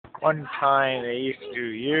One time they used to do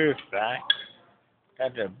years back.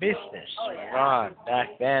 That's a business. My God,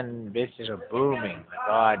 back then business was booming. My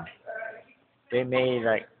God, they made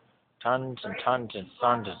like tons and tons and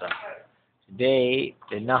tons of stuff. Today,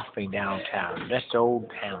 there's nothing downtown. That's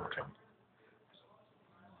old Hamilton.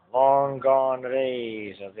 Long gone the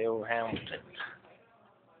days of the old Hamilton.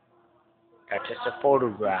 That's just a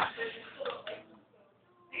photograph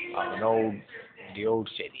of the old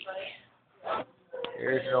city.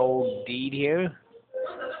 There's an old deed here,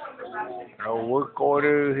 an old work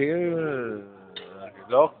order here.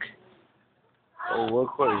 Look, old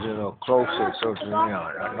work order is a little closer, so it's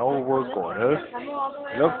an old work order.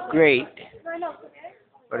 Look great,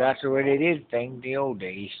 but that's the way they did things the old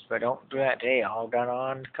days. But don't do that today. All done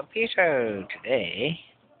on computer today.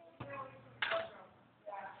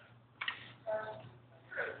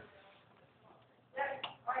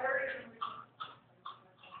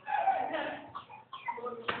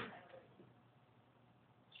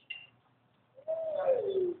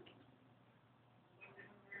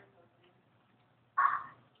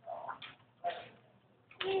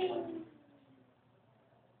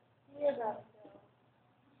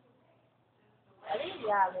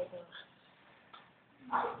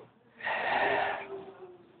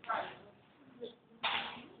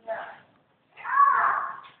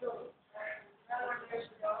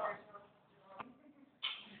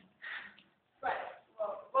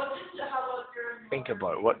 Think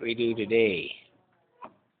about what we do today.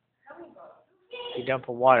 We dump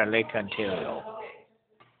a water in Lake Ontario.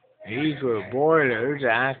 These were boilers that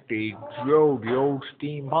actually drove the old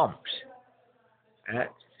steam pumps.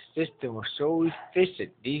 That system was so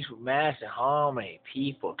efficient. These were massive. How many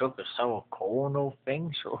people took to sell coal and those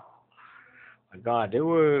things? So, my God, there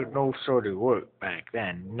were no sort of work back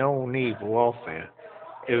then. No need for welfare.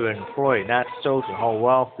 They were employed. That's social how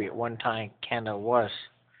wealthy at one time Canada was.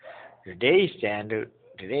 Today's standard,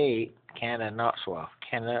 today, Canada not so wealthy.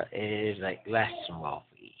 Canada is like less than wealthy.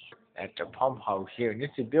 At the pump house here, and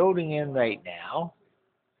it's a building in right now,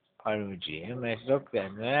 part of the gym. Let's look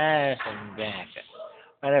at that and back.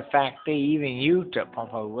 Matter of fact, they even used the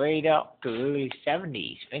pump house right up to the early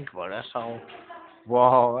 70s. Think about it. That's how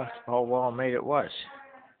well made it was.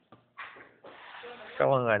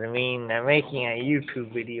 So, I mean, I'm making a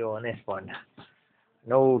YouTube video on this one.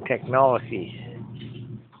 No technology.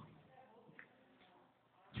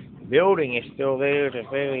 The building is still there to this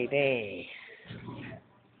very day.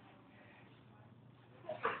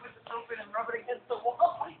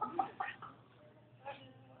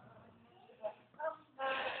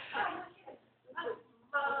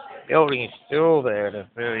 Building is still there to this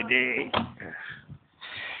very day.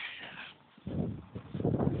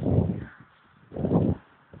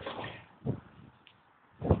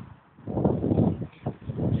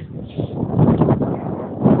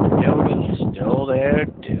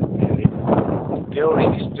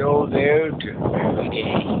 Building is still there to very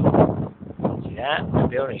day. See that? The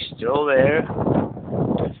building's still there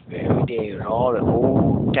to very day with all the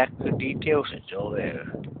old technical details. It's still there.